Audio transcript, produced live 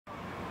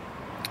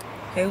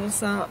Hey,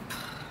 what's up?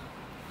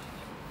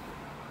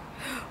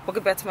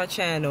 Welcome back to my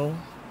channel.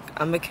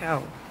 I'm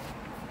Mikkel.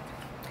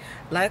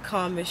 Like,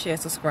 comment, share,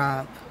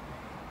 subscribe.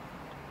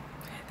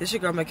 This is your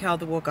girl Mikkel,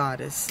 the War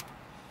Goddess.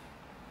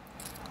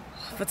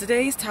 For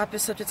today's topic,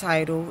 subject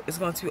title is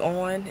going to be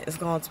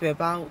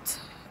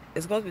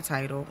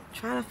titled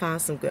Trying to Find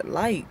Some Good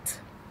Light.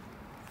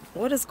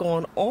 What is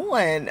going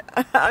on?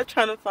 I'm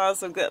trying to find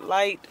some good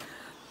light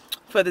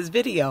for this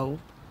video.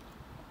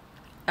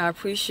 I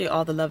appreciate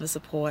all the love and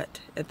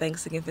support, and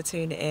thanks again for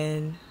tuning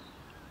in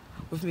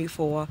with me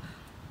for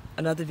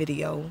another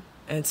video,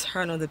 and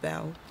turn on the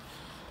bell.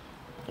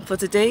 For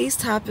today's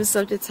topic,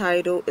 subject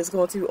title is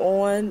going to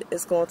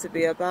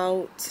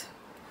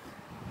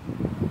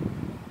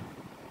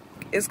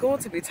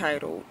be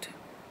titled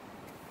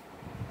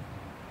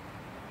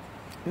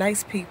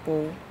Nice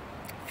People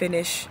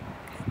Finish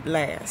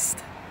Last.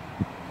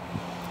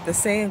 The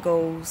saying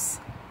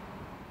goes,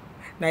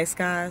 nice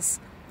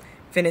guys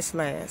finish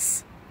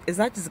last. It's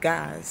not just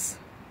guys.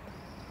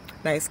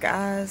 Nice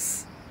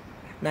guys,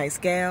 nice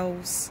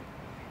gals,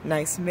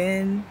 nice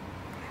men,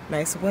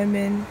 nice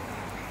women,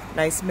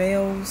 nice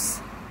males,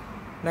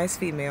 nice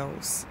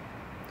females.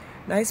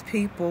 Nice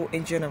people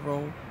in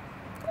general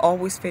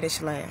always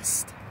finish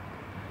last.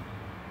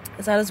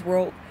 That's how this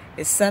world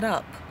is set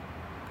up.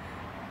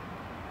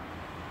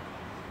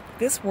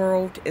 This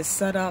world is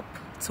set up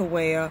to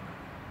where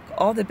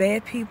all the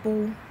bad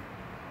people,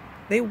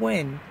 they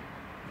win.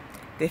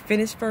 They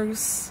finish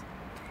first,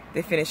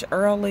 they finish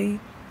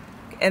early,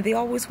 and they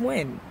always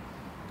win.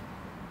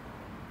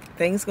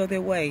 Things go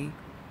their way.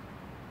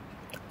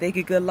 They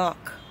get good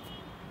luck.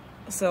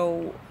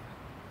 So,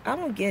 I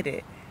don't get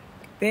it.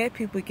 Bad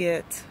people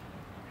get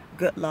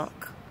good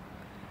luck.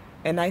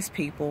 And nice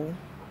people,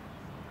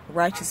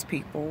 righteous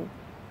people,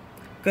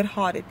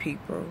 good-hearted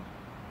people,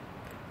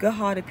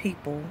 pure-hearted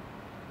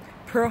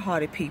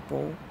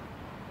people,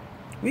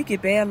 we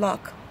get bad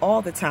luck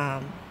all the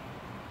time.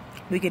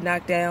 We get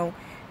knocked down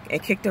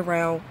and kicked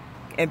around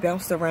and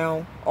bounced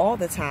around all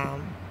the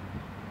time.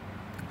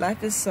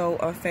 Life is so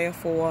unfair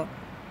for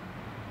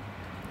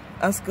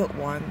us good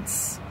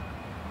ones,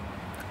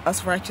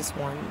 us righteous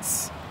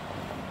ones.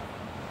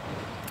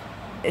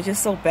 It's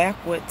just so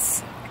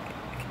backwards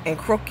and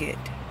crooked.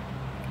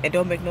 It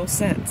don't make no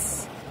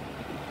sense.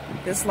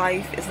 This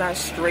life is not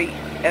straight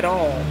at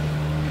all.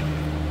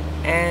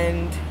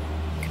 And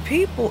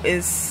people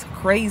is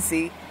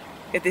crazy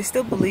if they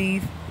still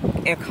believe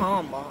in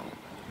karma.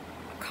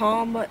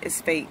 Karma is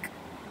fake.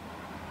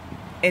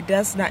 It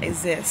does not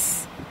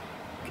exist.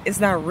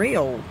 It's not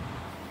real.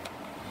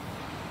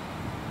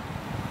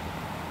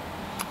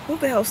 Who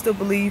the hell still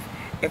believe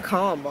in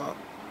karma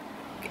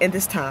in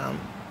this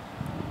time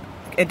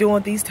and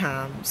during these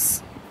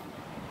times?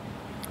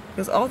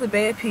 Because all the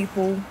bad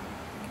people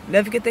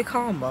never get their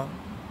karma.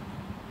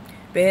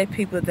 Bad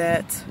people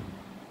that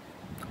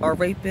are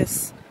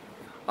rapists,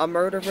 are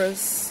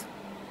murderers,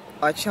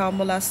 are child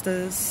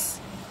molesters.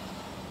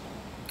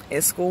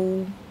 In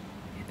school,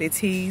 they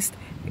teased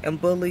and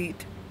bullied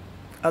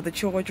other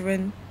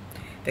children.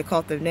 They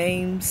called their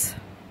names.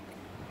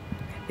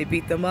 They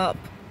beat them up.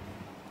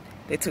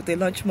 They took their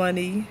lunch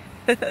money.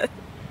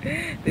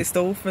 They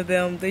stole from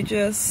them. They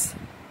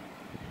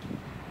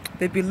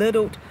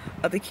belittled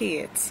other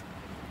kids.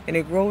 And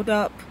they growed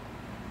up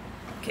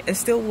and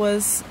still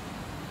was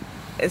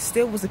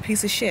a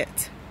piece of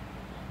shit.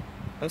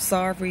 I'm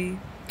sorry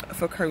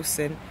for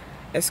cursing.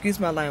 Excuse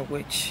my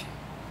language.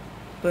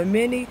 But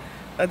many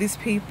of these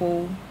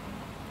people,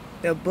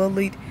 they're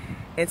bullied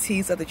and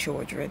teased other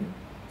children.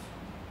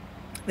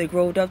 They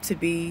growed up to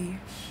be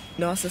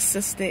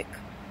narcissistic,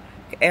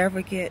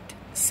 arrogant,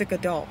 sick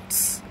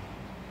adults.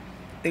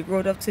 They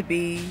growed up to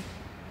be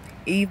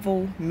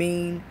evil,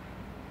 mean,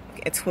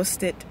 and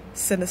twisted,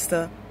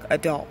 sinister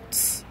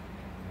adults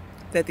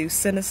that do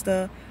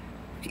sinister,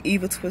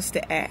 evil,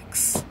 twisted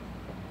acts,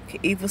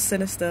 evil,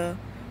 sinister,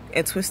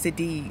 and twisted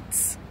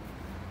deeds.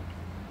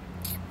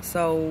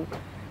 So,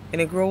 when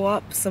they grow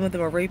up, some of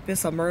them are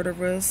rapists, are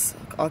murderers,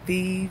 are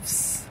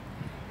thieves.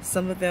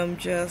 Some of them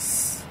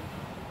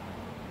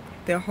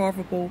they're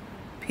horrible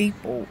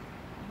people.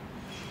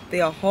 They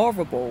are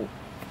horrible.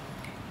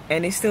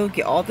 And they still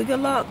get all the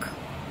good luck.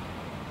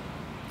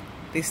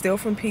 They steal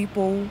from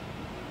people.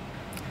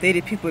 They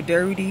did people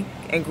dirty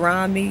and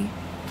grimy.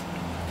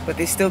 But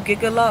they still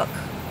get good luck.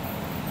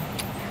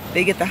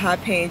 They get the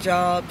high-paying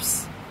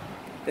jobs,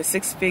 the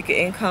six-figure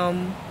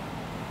income,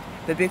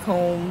 the big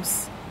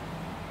homes,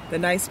 the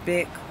nice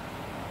big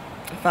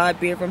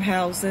 5-bedroom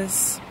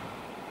houses.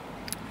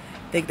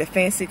 They get the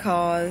fancy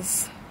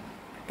cars,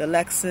 the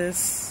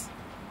Lexus,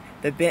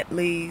 the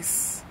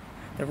Bentleys,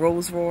 the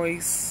Rolls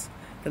Royce,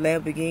 the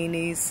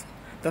Lamborghinis,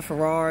 the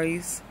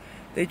Ferraris.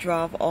 They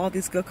drive all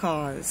these good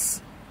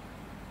cars.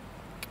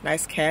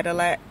 Nice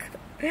Cadillac.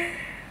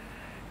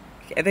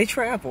 And they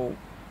travel.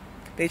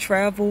 They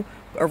travel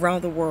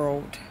around the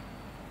world.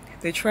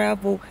 They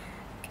travel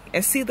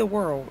and see the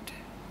world.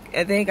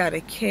 And they ain't got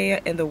a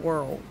care in the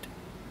world.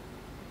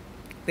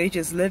 They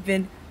just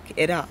living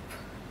it up.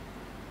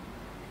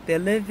 They're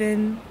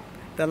living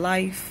the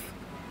life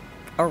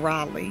a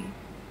Raleigh.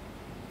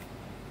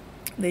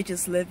 They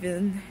just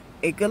living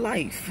a good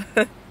life.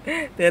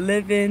 They're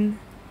living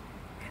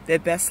their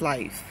best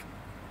life.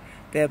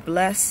 They're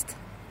blessed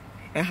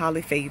and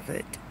highly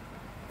favored.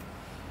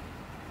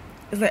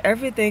 It's like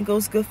everything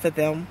goes good for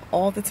them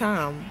all the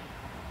time.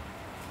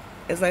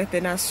 It's like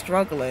they're not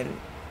struggling.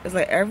 It's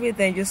like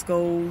everything just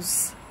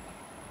goes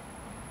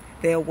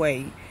their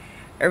way.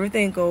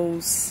 Everything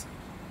goes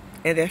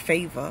in their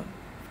favor.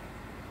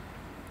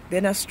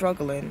 They're not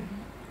struggling.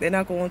 They're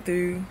not going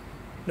through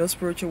no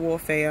spiritual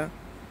warfare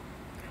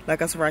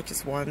like us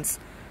righteous ones,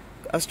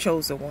 us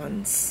chosen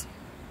ones,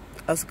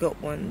 us good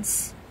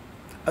ones,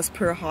 us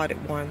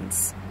pure-hearted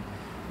ones.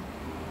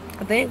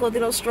 They ain't going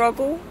through no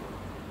struggle.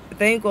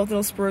 They ain't going through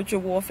no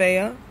spiritual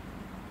warfare.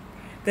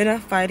 They're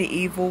not fighting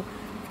evil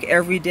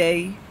every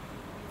day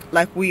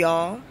like we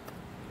are,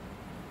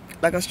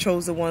 like us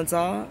chosen ones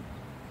are.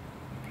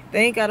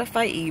 They ain't got to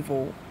fight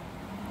evil.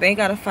 They ain't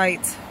got to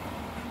fight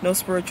no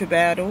spiritual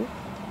battle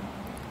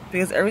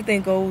because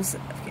everything goes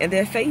in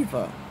their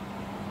favor.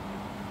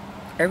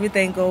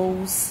 Everything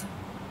goes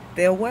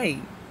their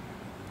way.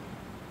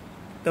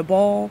 The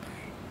ball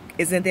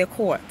is in their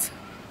court.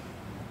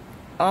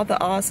 All the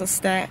odds are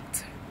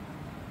stacked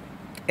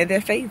in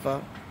their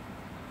favor.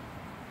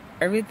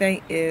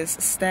 Everything is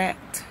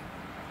stacked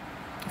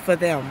for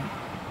them.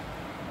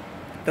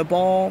 The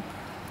ball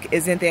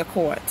is in their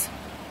court.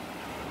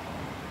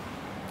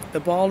 The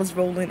ball is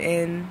rolling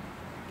in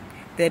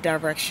their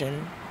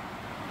direction,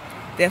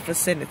 their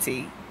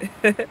vicinity.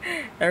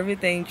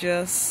 Everything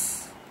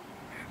just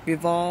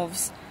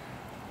revolves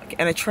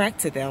and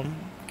attracts to them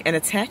and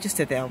attaches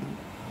to them.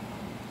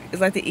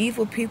 It's like the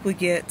evil people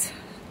get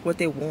what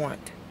they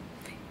want.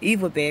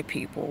 Evil bad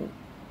people.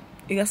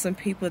 You got some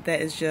people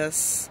that is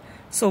just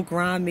so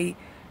grimy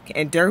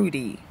and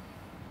dirty.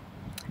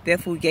 They're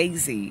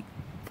fugazi.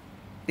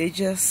 They're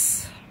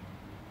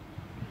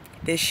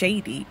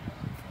shady.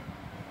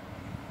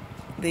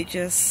 They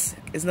just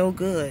is no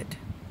good.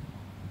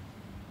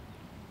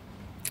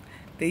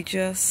 They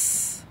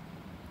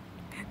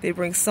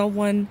bring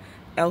someone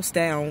else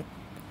down,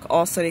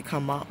 also they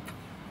come up.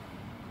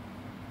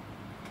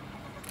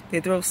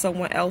 They throw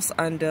someone else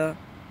under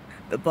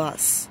the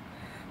bus,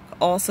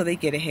 also they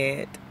get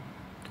ahead.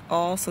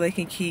 Also they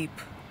can keep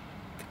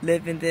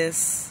living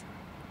this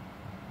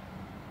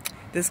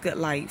good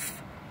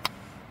life.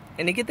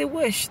 And they get their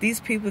wish. These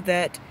people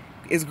that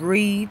is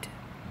greed,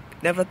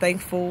 never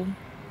thankful,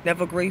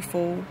 never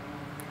grateful,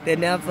 they're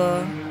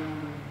never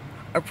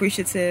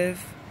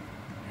appreciative,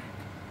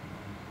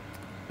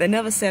 they're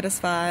never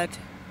satisfied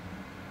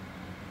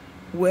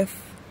with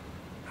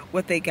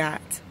what they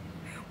got,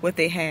 what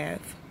they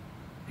have.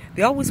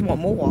 They always want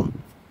more.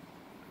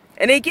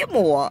 And they get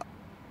more.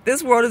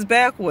 This world is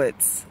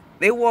backwards.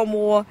 They want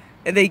more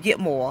and they get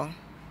more.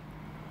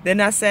 They're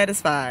not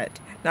satisfied,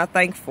 not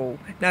thankful,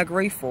 not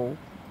grateful.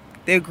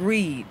 They're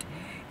greed.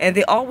 And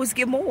they always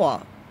get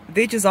more.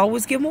 They just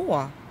always get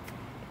more.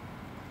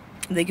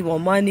 They get more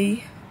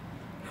money,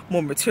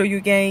 more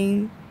material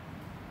gain.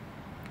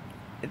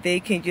 They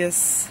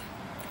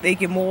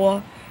get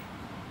more,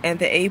 and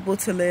they're able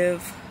to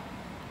live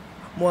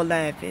more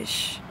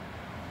lavish.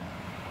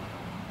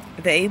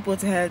 They're able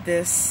to have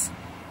this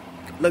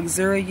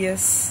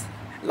luxurious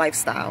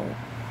lifestyle.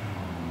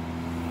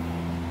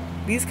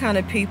 These kind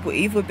of people,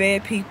 evil,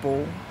 bad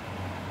people,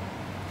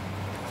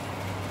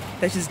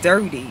 that's just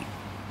dirty.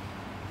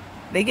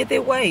 They get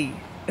their way.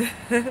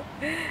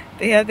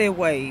 They have their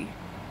way.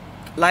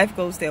 Life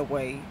goes their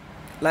way.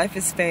 Life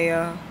is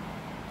fair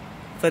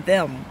for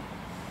them.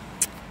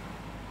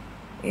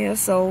 Yeah,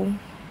 so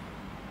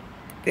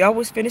they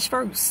always finish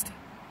first.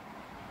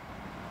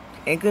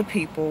 And good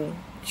people,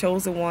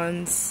 chosen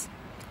ones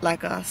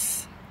like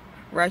us,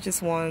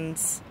 righteous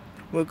ones,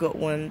 we're good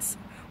ones,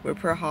 we're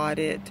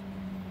pure-hearted,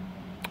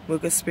 we're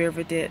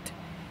good-spirited,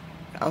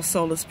 our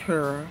soul is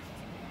pure,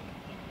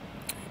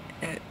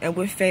 and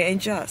we're fair and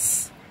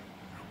just.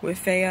 We're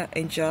fair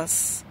and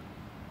just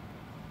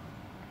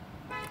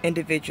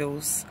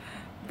individuals,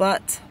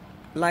 but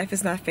life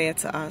is not fair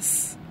to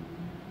us.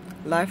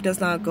 Life does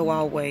not go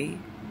our way.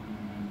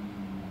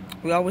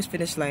 We always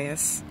finish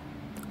last.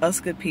 Us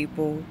good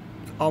people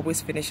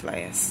always finish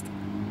last.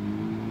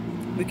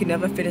 We can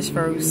never finish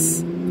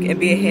first and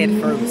be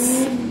ahead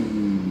first.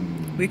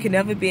 We can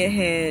never be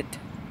ahead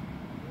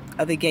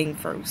of the game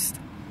first.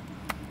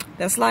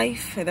 That's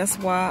life, and that's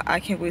why I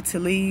can't wait to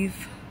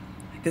leave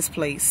this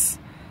place.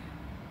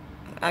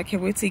 I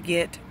can't wait to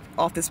get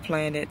off this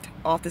planet,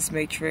 off this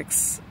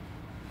matrix,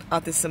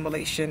 off this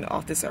simulation,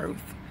 off this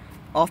earth,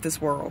 off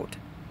this world.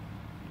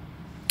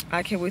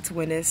 I can't wait to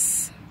when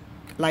this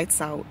lights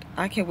out.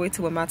 I can't wait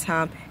to when my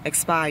time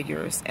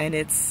expires and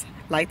it's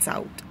lights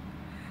out.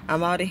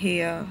 I'm out of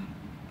here.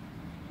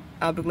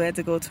 I'll be glad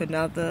to go to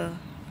another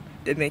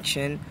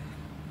dimension,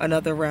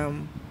 another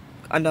realm,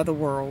 another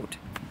world.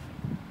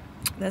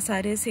 That's how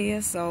it is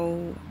here,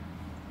 so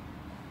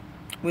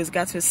we just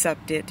got to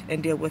accept it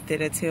and deal with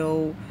it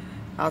until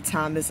our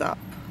time is up,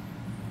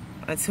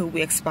 until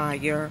we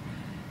expire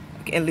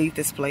and leave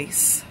this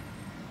place.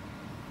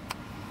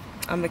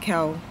 I'm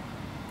Mikkel.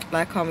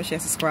 Like, comment, share,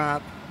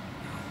 subscribe.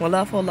 One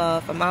love for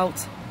love. I'm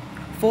out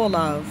for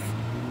love.